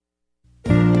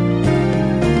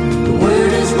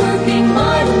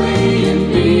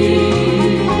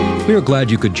We are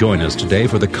glad you could join us today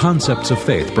for the Concepts of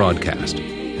Faith broadcast.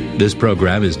 This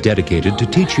program is dedicated to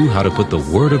teach you how to put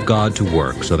the Word of God to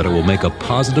work so that it will make a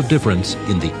positive difference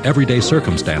in the everyday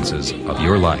circumstances of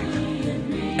your life.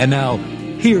 And now,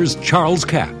 here's Charles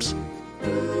Capps.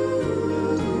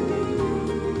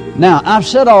 Now, I've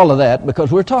said all of that because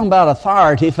we're talking about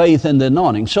authority, faith, and the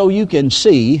anointing, so you can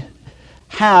see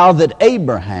how that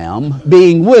Abraham,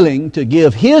 being willing to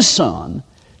give his son,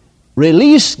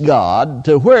 released God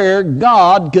to where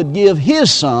God could give his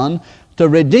son to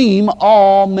redeem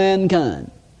all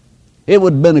mankind. It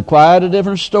would have been quite a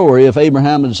different story if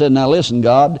Abraham had said, "Now listen,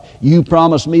 God, you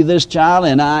promised me this child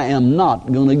and I am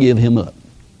not going to give him up."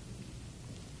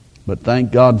 But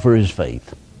thank God for his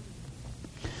faith.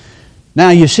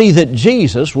 Now you see that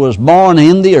Jesus was born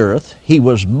in the earth. He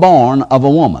was born of a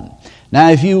woman. Now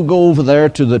if you go over there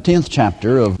to the 10th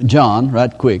chapter of John,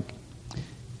 right quick.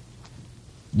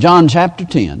 John chapter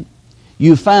 10,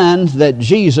 you find that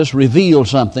Jesus revealed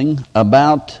something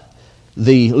about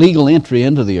the legal entry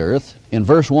into the earth. In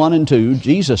verse 1 and 2,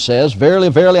 Jesus says, "Verily,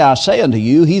 verily, I say unto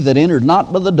you, he that entered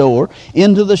not by the door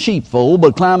into the sheepfold,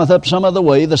 but climbeth up some other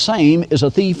way, the same is a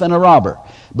thief and a robber.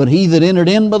 But he that entered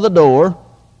in by the door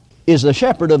is the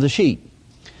shepherd of the sheep."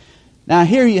 Now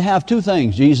here you have two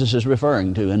things Jesus is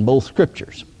referring to in both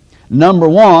scriptures. Number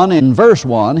one, in verse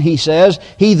 1, he says,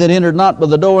 "He that entered not by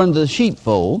the door into the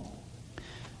sheepfold,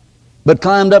 but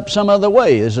climbed up some other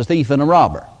way is a thief and a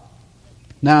robber."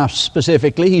 Now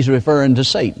specifically he's referring to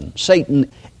Satan.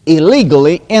 Satan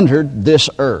illegally entered this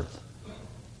earth.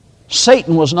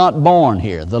 Satan was not born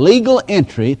here. The legal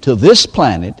entry to this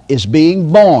planet is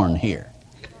being born here.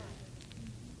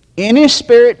 Any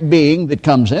spirit being that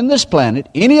comes in this planet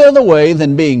any other way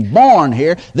than being born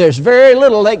here, there's very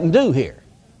little they can do here.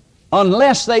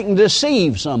 Unless they can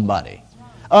deceive somebody.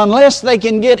 Unless they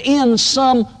can get in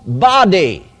some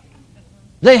body.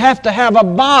 They have to have a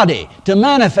body to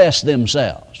manifest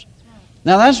themselves.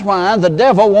 Now that's why the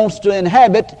devil wants to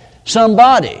inhabit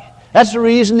somebody. That's the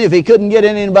reason if he couldn't get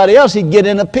in anybody else, he'd get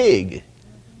in a pig.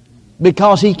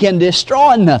 Because he can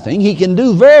destroy nothing. He can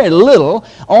do very little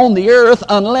on the earth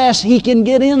unless he can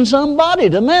get in somebody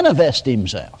to manifest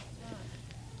himself.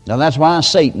 Now that's why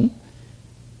Satan,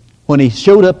 when he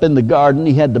showed up in the garden,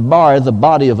 he had to borrow the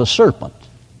body of a serpent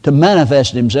to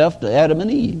manifest himself to Adam and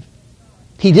Eve.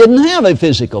 He didn't have a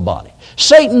physical body.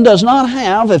 Satan does not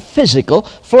have a physical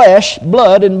flesh,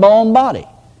 blood, and bone body.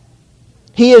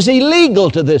 He is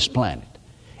illegal to this planet.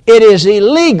 It is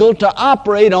illegal to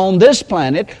operate on this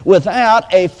planet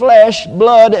without a flesh,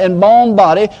 blood, and bone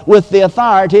body with the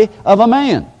authority of a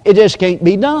man. It just can't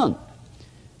be done.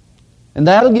 And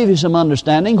that'll give you some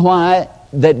understanding why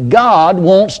that God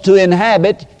wants to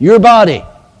inhabit your body.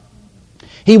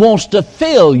 He wants to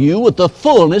fill you with the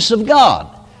fullness of God.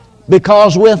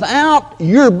 Because without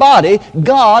your body,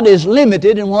 God is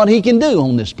limited in what He can do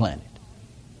on this planet.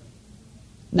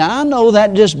 Now I know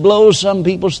that just blows some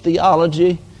people's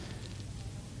theology,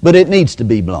 but it needs to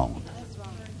be blown.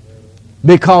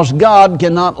 Because God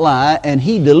cannot lie, and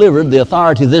He delivered the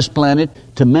authority of this planet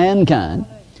to mankind.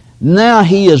 Now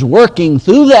He is working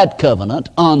through that covenant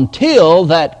until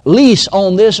that lease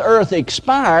on this earth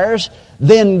expires.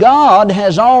 Then God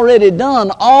has already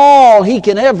done all He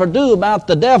can ever do about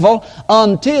the devil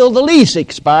until the lease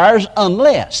expires,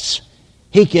 unless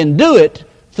He can do it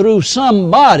through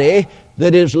somebody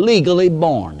that is legally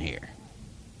born here.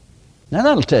 Now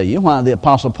that'll tell you why the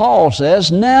Apostle Paul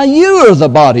says, "Now you are the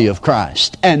body of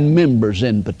Christ, and members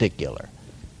in particular."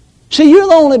 See, you're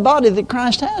the only body that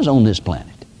Christ has on this planet.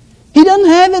 He doesn't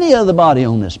have any other body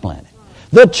on this planet.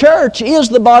 The church is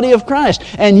the body of Christ,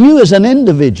 and you as an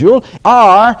individual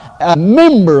are a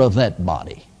member of that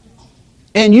body.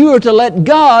 And you are to let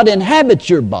God inhabit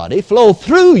your body, flow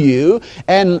through you,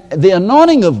 and the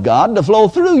anointing of God to flow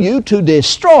through you to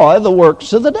destroy the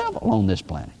works of the devil on this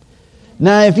planet.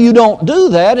 Now, if you don't do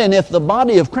that, and if the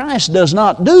body of Christ does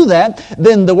not do that,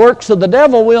 then the works of the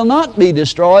devil will not be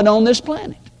destroyed on this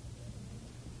planet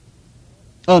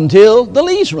until the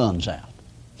lease runs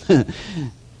out.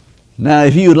 Now,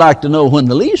 if you'd like to know when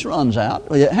the lease runs out,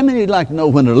 how many would like to know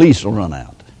when the lease will run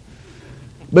out?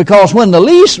 Because when the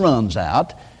lease runs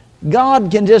out,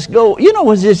 God can just go,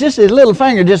 it's just his little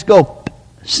finger just go,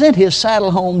 sent his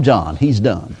saddle home, John, he's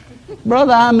done.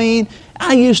 Brother,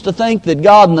 I used to think that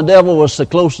God and the devil was so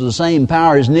close to the same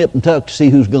power as nip and tuck to see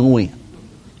who's going to win.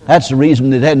 That's the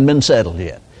reason it hadn't been settled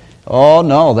yet. Oh,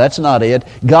 no, that's not it.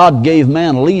 God gave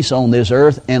man a lease on this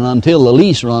earth, and until the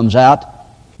lease runs out,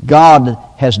 God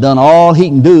has done all He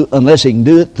can do, unless He can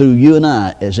do it through you and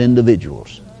I as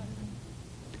individuals.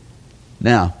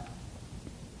 Now,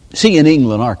 see, in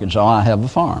England, Arkansas, I have a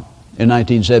farm. In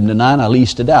 1979, I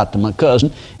leased it out to my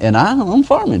cousin, and I don't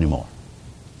farm anymore.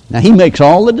 Now, he makes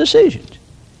all the decisions.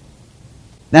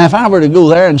 Now, if I were to go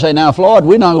there and say, now, Floyd,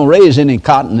 we're not going to raise any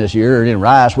cotton this year or any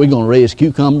rice. We're going to raise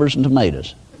cucumbers and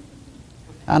tomatoes.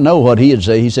 I know what he'd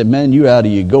say. He said, man, you're out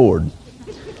of your gourd.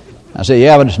 I said,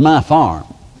 yeah, but it's my farm.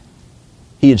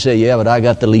 He'd say, yeah, but I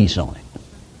got the lease on it.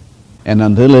 And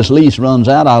until this lease runs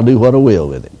out, I'll do what I will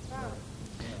with it.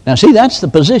 Now, see, that's the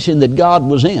position that God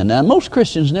was in. Now, most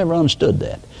Christians never understood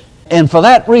that. And for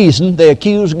that reason, they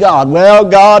accuse God. Well,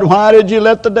 God, why did you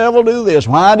let the devil do this?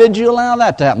 Why did you allow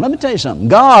that to happen? Let me tell you something.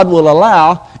 God will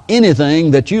allow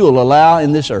anything that you'll allow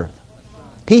in this earth.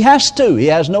 He has to. He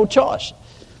has no choice.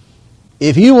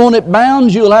 If you want it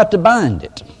bound, you'll have to bind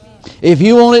it. If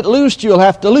you want it loosed, you'll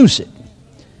have to loose it.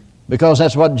 Because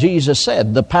that's what Jesus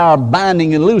said. The power of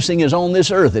binding and loosing is on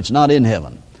this earth. It's not in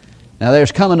heaven. Now,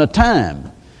 there's coming a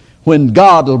time when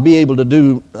God will be able to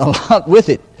do a lot with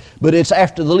it. But it's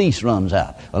after the lease runs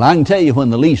out. Well, I can tell you when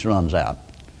the lease runs out.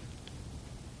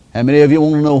 How many of you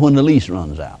want to know when the lease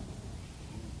runs out?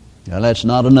 Well, that's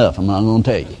not enough. I'm not going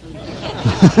to tell you.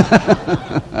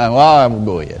 Well, I will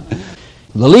go ahead.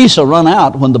 The lease will run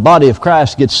out when the body of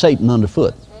Christ gets Satan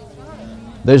underfoot.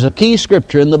 There's a key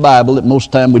scripture in the Bible that most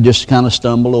of the time we just kind of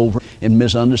stumble over and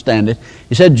misunderstand it.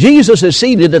 He said, Jesus is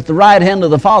seated at the right hand of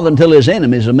the Father until his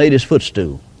enemies are made his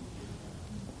footstool.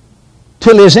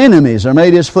 Till his enemies are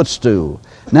made his footstool.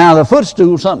 Now, the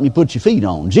footstool is something you put your feet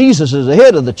on. Jesus is the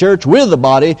head of the church. We're the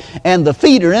body, and the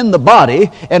feet are in the body.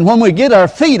 And when we get our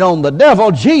feet on the devil,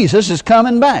 Jesus is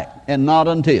coming back, and not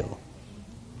until.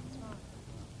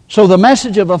 So the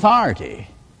message of authority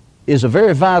is a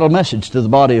very vital message to the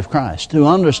body of Christ. To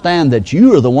understand that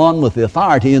you are the one with the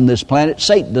authority in this planet.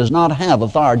 Satan does not have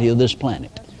authority of this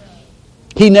planet.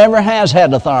 He never has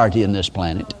had authority in this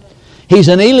planet. He's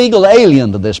an illegal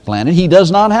alien to this planet. He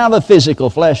does not have a physical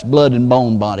flesh, blood, and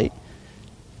bone body.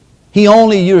 He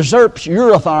only usurps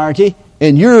your authority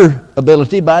and your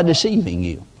ability by deceiving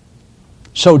you.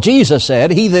 So Jesus said,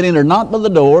 he that entered not by the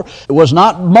door, was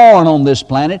not born on this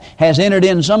planet, has entered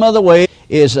in some other way,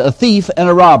 is a thief and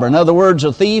a robber. In other words,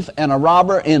 a thief and a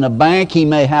robber in a bank, he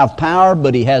may have power,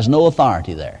 but he has no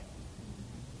authority there.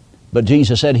 But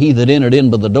Jesus said, he that entered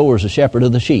in by the door is a shepherd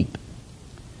of the sheep.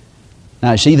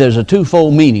 Now, you see, there's a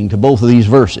twofold meaning to both of these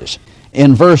verses.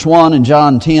 In verse 1 in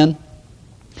John 10,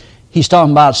 he's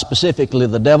talking about specifically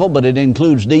the devil, but it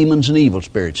includes demons and evil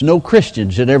spirits. No Christian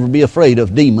should ever be afraid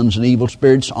of demons and evil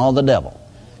spirits or the devil,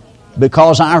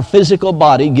 because our physical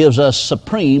body gives us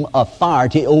supreme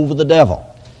authority over the devil.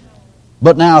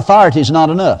 But now, authority is not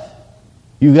enough.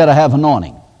 You've got to have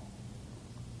anointing.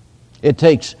 It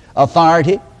takes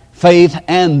authority, faith,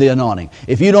 and the anointing.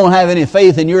 If you don't have any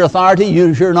faith in your authority,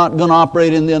 you're not going to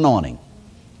operate in the anointing.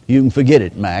 You can forget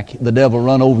it, Mac. The devil will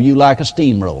run over you like a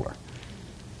steamroller.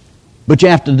 But you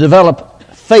have to develop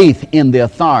faith in the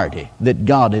authority that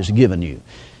God has given you.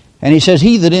 And he says,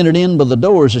 he that entered in by the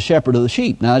door is a shepherd of the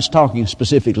sheep. Now, it's talking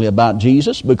specifically about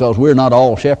Jesus, because we're not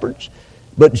all shepherds.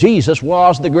 But Jesus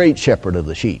was the great shepherd of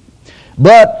the sheep.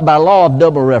 But by law of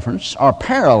double reference, or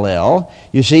parallel,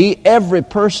 you see, every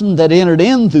person that entered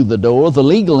in through the door, the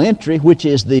legal entry, which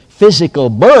is the physical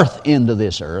birth into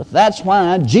this earth, that's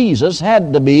why Jesus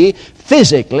had to be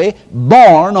physically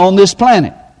born on this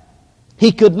planet.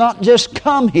 He could not just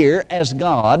come here as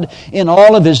God in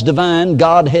all of his divine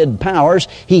Godhead powers.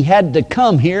 He had to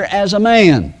come here as a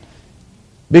man,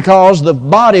 because the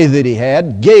body that he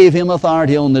had gave him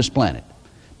authority on this planet.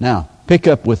 Now, pick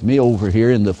up with me over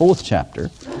here in the 4th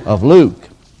chapter of Luke.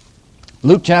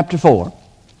 Luke chapter 4.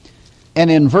 And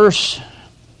in verse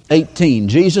 18,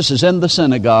 Jesus is in the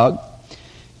synagogue.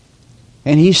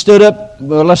 And he stood up,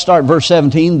 well, let's start verse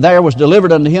 17. There was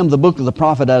delivered unto him the book of the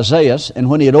prophet Isaiah. And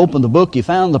when he had opened the book, he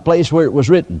found the place where it was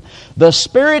written, the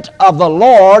Spirit of the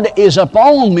Lord is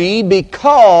upon me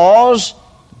because,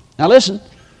 now listen,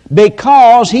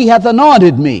 because he hath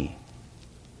anointed me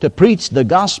to preach the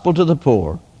gospel to the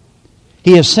poor.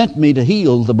 He has sent me to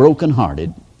heal the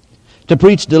brokenhearted, to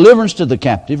preach deliverance to the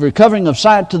captive, recovering of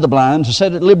sight to the blind, to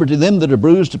set at liberty them that are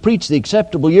bruised, to preach the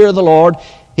acceptable year of the Lord.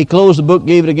 He closed the book,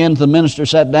 gave it again to the minister,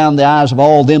 sat down. The eyes of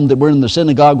all them that were in the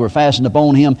synagogue were fastened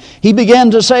upon him. He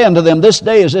began to say unto them, this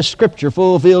day is this scripture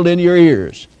fulfilled in your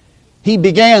ears. He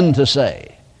began to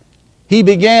say. He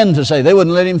began to say. They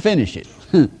wouldn't let him finish it.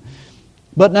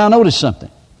 But now notice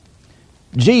something.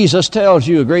 Jesus tells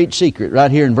you a great secret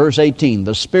right here in verse 18.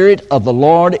 The Spirit of the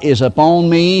Lord is upon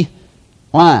me.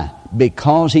 Why?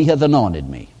 Because he hath anointed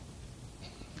me.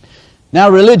 Now,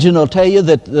 religion will tell you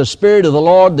that the Spirit of the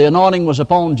Lord, the anointing was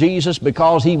upon Jesus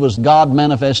because he was God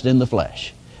manifest in the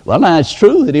flesh. Well, now it's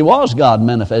true that he was God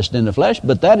manifest in the flesh,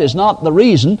 but that is not the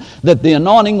reason that the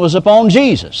anointing was upon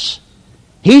Jesus.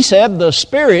 He said, the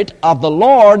Spirit of the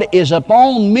Lord is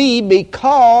upon me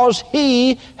because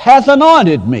He hath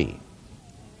anointed me.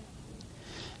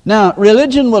 Now,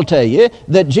 religion will tell you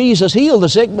that Jesus healed the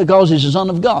sick because He's the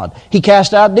Son of God. He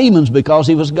cast out demons because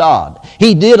He was God.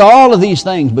 He did all of these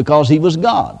things because He was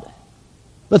God.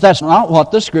 But that's not what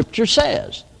the Scripture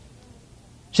says.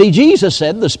 See, Jesus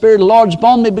said, the Spirit of the Lord is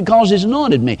upon me because He's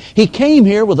anointed me. He came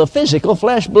here with a physical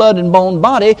flesh, blood, and bone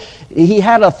body. He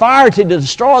had authority to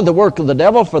destroy the work of the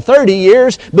devil for 30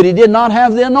 years, but He did not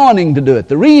have the anointing to do it.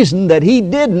 The reason that He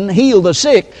didn't heal the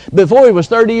sick before He was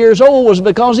 30 years old was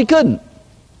because He couldn't.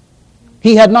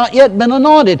 He had not yet been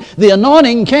anointed. The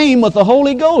anointing came with the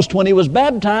Holy Ghost. When He was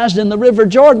baptized in the River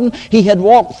Jordan, He had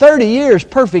walked 30 years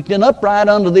perfect and upright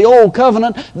under the old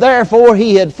covenant. Therefore,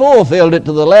 He had fulfilled it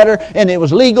to the letter, and it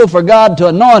was legal for God to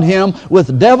anoint Him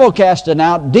with devil casting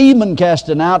out, demon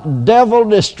casting out, devil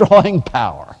destroying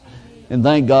power. And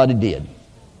thank God He did.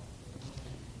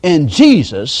 And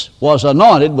Jesus was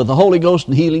anointed with the Holy Ghost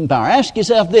and healing power. Ask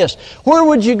yourself this, where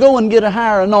would you go and get a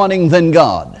higher anointing than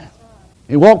God?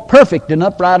 He walked perfect and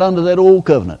upright under that old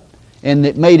covenant. And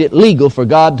it made it legal for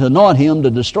God to anoint Him to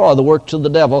destroy the works of the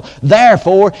devil.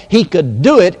 Therefore, He could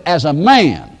do it as a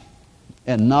man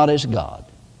and not as God.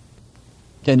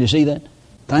 Can you see that?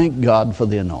 Thank God for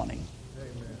the anointing.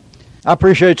 I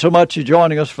appreciate so much you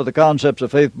joining us for the Concepts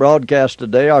of Faith broadcast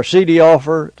today. Our CD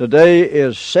offer today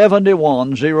is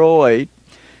 7108.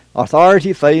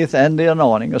 Authority, Faith, and the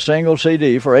Anointing, a single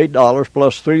CD for $8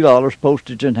 plus $3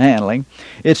 postage and handling.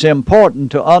 It's important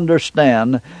to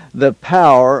understand the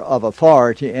power of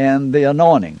authority and the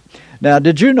anointing. Now,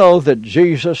 did you know that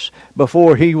Jesus,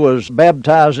 before He was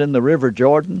baptized in the River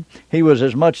Jordan, He was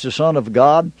as much the Son of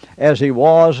God as He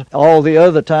was all the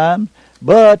other time?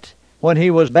 But when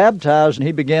He was baptized and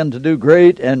He began to do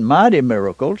great and mighty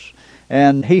miracles,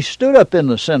 and He stood up in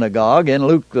the synagogue, in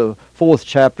Luke the 4th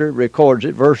chapter records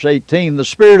it, verse 18, the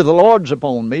Spirit of the Lord's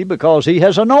upon me, because He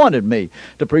has anointed me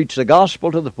to preach the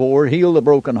gospel to the poor, heal the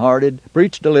brokenhearted,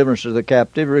 preach deliverance to the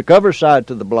captive, recover sight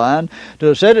to the blind,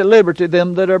 to set at liberty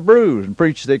them that are bruised, and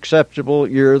preach the acceptable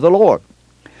year of the Lord.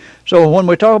 So when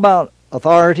we talk about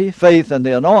authority, faith, and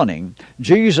the anointing,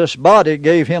 Jesus' body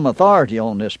gave Him authority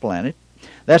on this planet.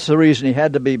 That's the reason He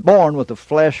had to be born with a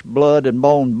flesh, blood, and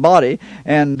bone body.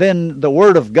 And then the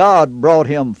Word of God brought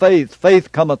Him faith.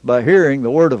 Faith cometh by hearing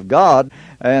the Word of God.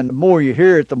 And the more you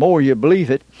hear it, the more you believe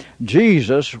it.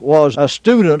 Jesus was a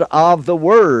student of the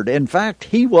Word. In fact,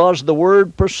 He was the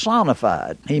Word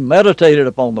personified. He meditated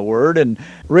upon the Word and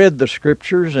read the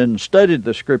Scriptures and studied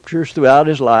the Scriptures throughout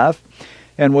His life.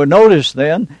 And we notice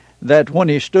then that when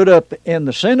He stood up in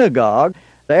the synagogue,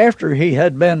 after He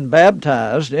had been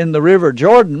baptized in the River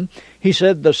Jordan, He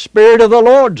said, the Spirit of the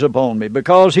Lord's upon me,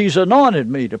 because He's anointed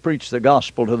me to preach the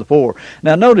gospel to the poor.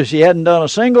 Now notice He hadn't done a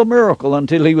single miracle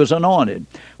until He was anointed.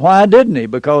 Why didn't He?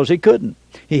 Because He couldn't.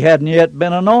 He hadn't yet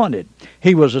been anointed.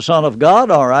 He was the Son of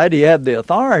God, all right. He had the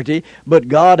authority, but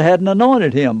God hadn't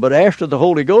anointed Him. But after the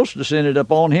Holy Ghost descended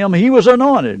upon Him, He was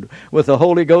anointed with the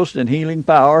Holy Ghost and healing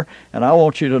power. And I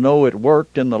want you to know it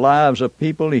worked in the lives of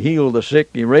people. He healed the sick.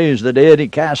 He raised the dead. He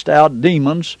cast out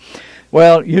demons.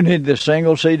 Well, you need this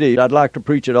single CD. I'd like to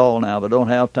preach it all now, but don't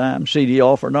have time. CD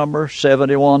offer number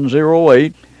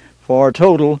 7108 for a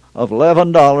total of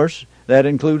 $11. That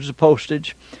includes the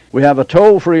postage. We have a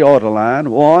toll-free order line,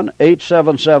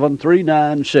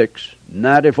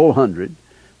 1-877-396-9400,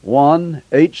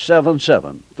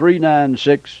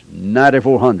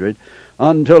 1-877-396-9400.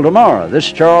 Until tomorrow, this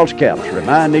is Charles Capps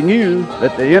reminding you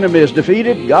that the enemy is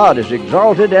defeated, God is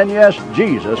exalted, and yes,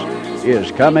 Jesus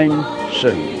is coming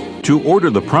soon. To order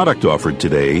the product offered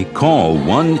today, call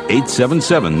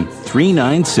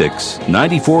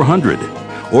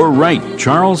 1-877-396-9400 or write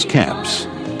Charles Capps,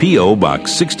 P.O.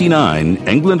 Box 69,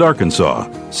 England, Arkansas,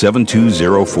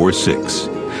 72046.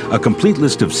 A complete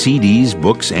list of CDs,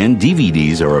 books, and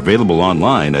DVDs are available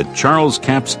online at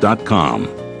charlescapps.com.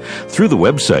 Through the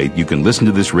website, you can listen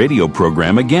to this radio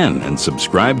program again and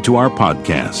subscribe to our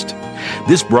podcast.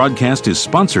 This broadcast is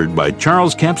sponsored by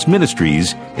Charles Capps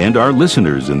Ministries and our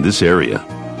listeners in this area.